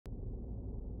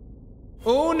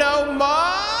Uno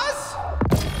mas.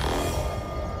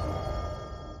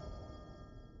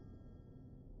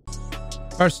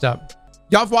 First up,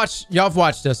 y'all have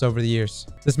watched us over the years.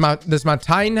 Does my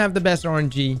Titan have the best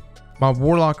RNG? My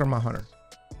Warlock or my Hunter?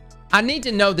 I need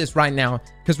to know this right now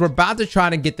because we're about to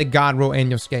try to get the God Roll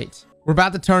annual skates. We're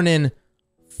about to turn in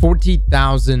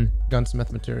 40,000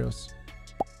 Gunsmith materials.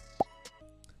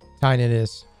 Titan it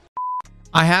is.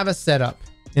 I have a setup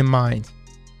in mind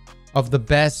of the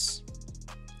best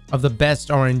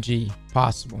RNG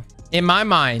possible. In my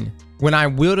mind, when I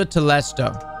wield a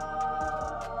Telesto,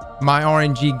 my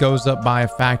RNG goes up by a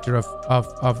factor of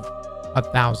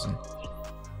 1,000.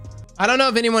 I don't know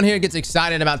if anyone here gets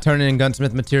excited about turning in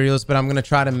Gunsmith materials, but I'm going to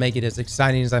try to make it as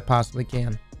exciting as I possibly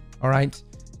can. All right?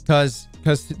 Because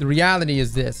the reality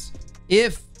is this.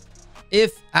 If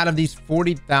out of these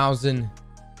 40,000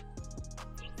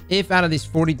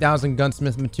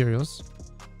 Gunsmith materials,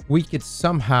 we could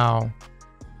somehow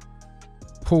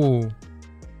pull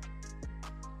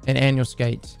an annual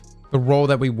skate, the roll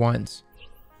that we want,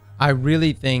 I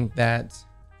really think that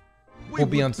we'll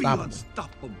be unstoppable.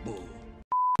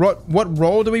 What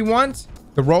roll do we want?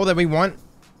 The roll that we want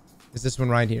is this one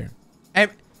right here.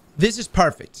 And this is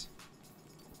perfect.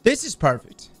 This is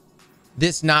perfect.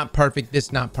 This not perfect.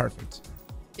 This not perfect.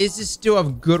 Is this still a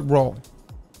good roll?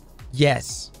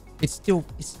 Yes. It's still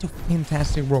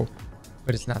fantastic roll,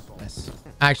 but it's not the best.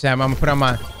 Actually, I'm gonna put on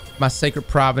my Sacred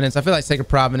Providence. I feel like Sacred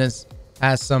Providence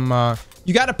has some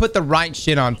you got to put the right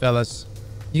shit on, fellas.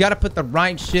 You got to put the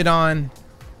right shit on.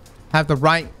 Have the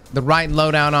right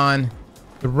loadout on.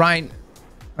 The right.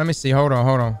 Let me see. Hold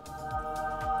on.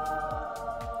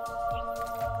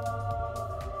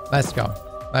 Let's go.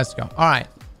 All right.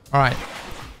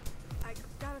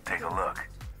 Take a look.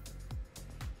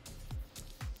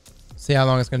 See how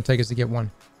long it's going to take us to get one.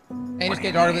 Annual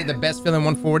skate arguably the best feeling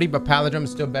 140, but Palindrome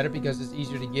is still better because it's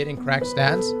easier to get and crack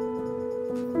stats.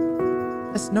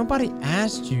 Nobody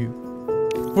asked you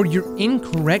for your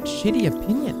incorrect, shitty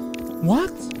opinion.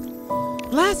 What?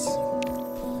 Les?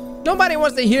 Nobody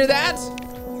wants to hear that.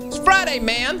 It's Friday,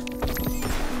 man.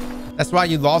 That's why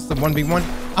you lost the 1v1.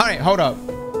 All right, hold up,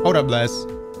 Les.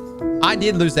 I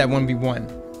did lose that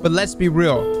 1v1, but let's be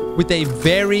real. With a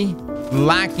very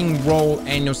lacking roll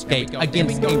annual skate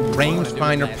against a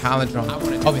rangefinder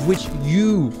palindrome, of which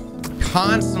you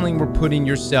constantly were putting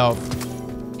yourself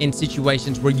in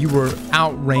situations where you were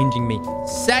outranging me.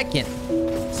 Second,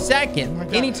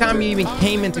 anytime you even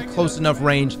came into close enough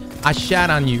range, I shat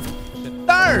on you.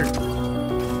 Third,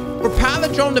 for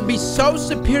palindrome to be so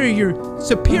superior,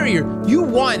 you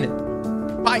won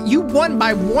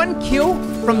by 1 kill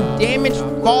from damage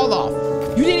fall off.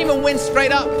 You didn't even win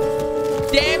straight up.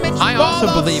 Damage I also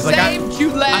believe, like I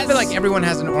feel like everyone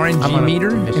has an RNG meter,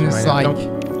 and it's like,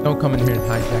 don't come in here and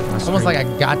hijack my stream. Almost like a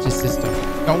gotcha system.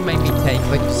 Don't make me take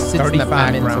like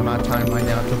 35 minutes of my time right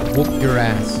now to whoop your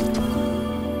ass.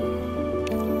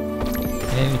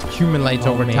 And it accumulates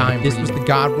over time. This was the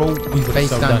God roll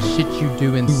based on shit you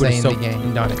do and say in the game.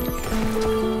 And done it.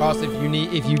 Also,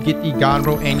 if you get the God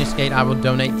roll annual skate, I will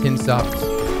donate 10 subs.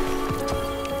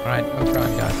 All right, I'm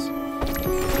trying, guys.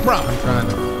 Bro, I'm trying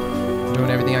to. Doing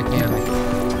everything I can.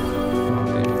 Come on,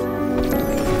 baby.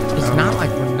 It's not like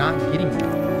we're not getting it.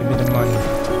 Give me the money.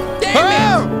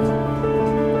 Damn it!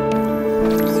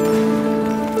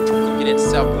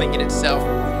 Linking itself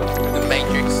through the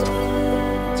matrix.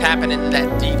 Tapping into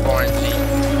that deep RNG.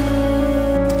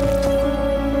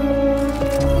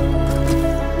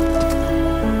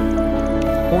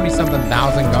 $40-something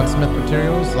thousand Gunsmith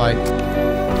materials, like.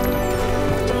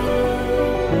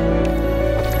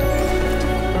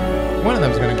 One of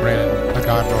them's gonna grant a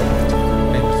God roll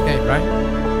annual skate, right?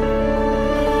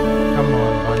 Come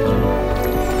on,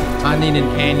 Bungie. I need an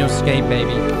annual skate,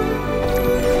 baby.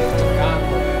 God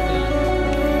roll,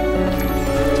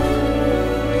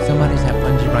 please. Somebody's at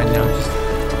Bungie right now. Just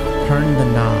turn the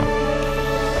knob.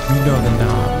 You know the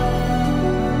knob.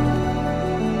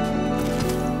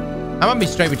 I'm gonna be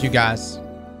straight with you guys.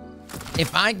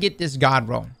 If I get this God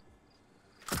roll,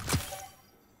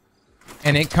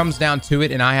 and it comes down to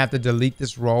it, and I have to delete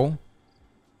this roll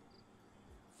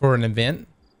for an event,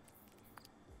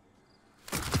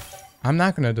 I'm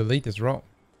not going to delete this roll.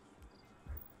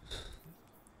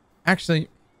 Actually,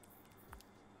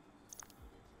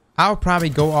 I'll probably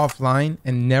go offline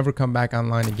and never come back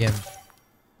online again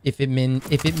if it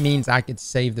means I could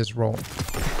save this roll.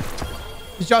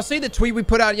 Did y'all see the tweet we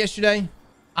put out yesterday?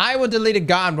 I will delete a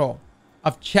God roll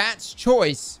of chat's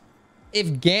choice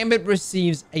if Gambit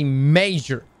receives a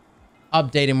major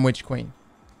update in Witch Queen.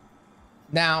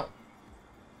 Now,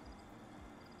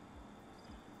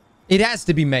 it has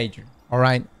to be major, all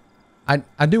right?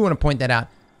 I do want to point that out.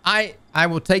 I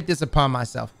will take this upon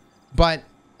myself, but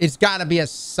it's got to be a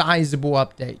sizable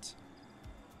update.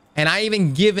 And I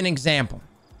even give an example.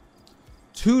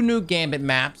 2 new Gambit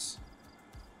maps.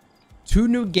 2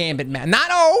 new Gambit maps.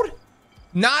 Not old.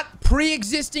 Not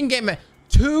pre-existing Gambit.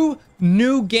 2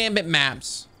 new Gambit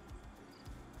maps.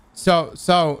 So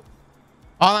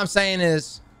all I'm saying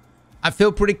is I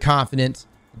feel pretty confident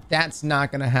that's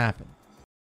not going to happen.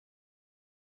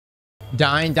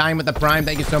 Dying with the prime.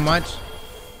 Thank you so much.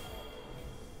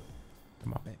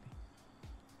 Come on, baby.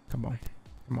 Come on.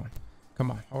 Come on.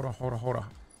 Come on. Hold on.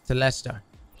 Celesta.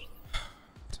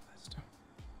 Celesta.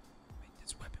 Make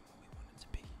this weapon what we want it to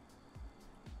be.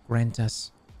 Grant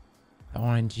us the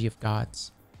RNG of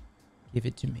gods. Give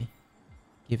it to me.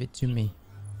 Give it to me.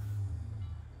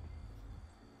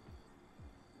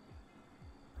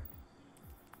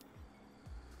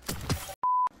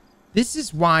 This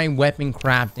is why weapon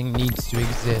crafting needs to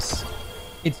exist.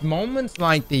 It's moments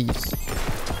like these.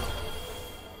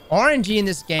 RNG in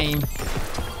this game,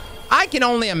 I can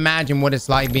only imagine what it's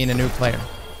like being a new player.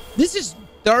 This is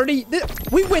 30.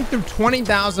 We went through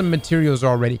 20,000 materials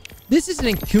already. This is an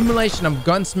accumulation of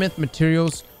Gunsmith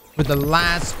materials for the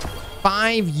last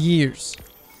 5 years.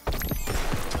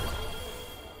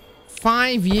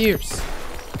 5 years.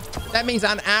 That means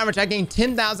on average, I gain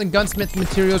 10,000 Gunsmith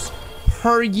materials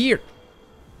per year.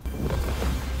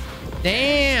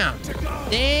 Damn.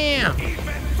 Damn.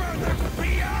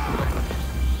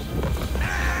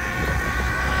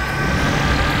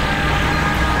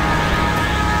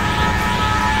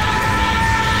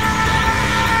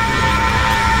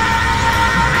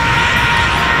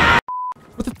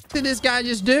 What the f did this guy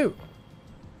just do?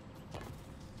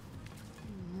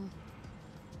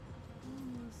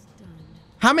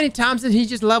 How many times did he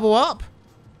just level up?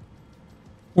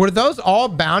 Were those all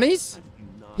bounties?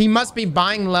 He must be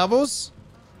buying levels.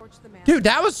 Dude,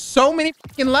 that was so many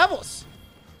fucking levels.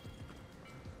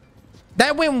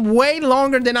 That went way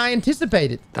longer than I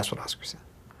anticipated. That's what Oscar said.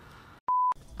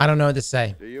 I don't know what to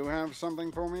say. Do you have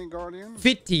something for me, Guardian?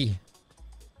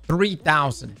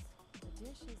 53,000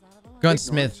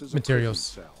 Gunsmith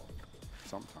materials.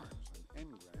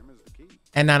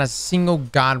 And not a single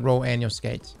God roll annual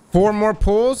skate. 4 more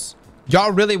pulls?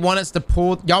 Y'all really want us to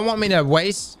pull? Y'all want me to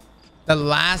waste the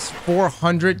last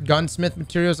 400 Gunsmith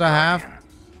materials I have?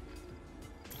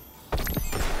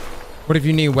 What if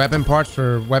you need weapon parts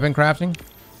for weapon crafting?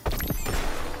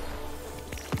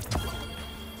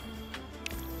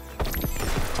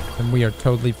 And we are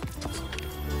totally...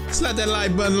 Slap that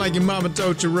like button like your mama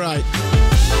told you right.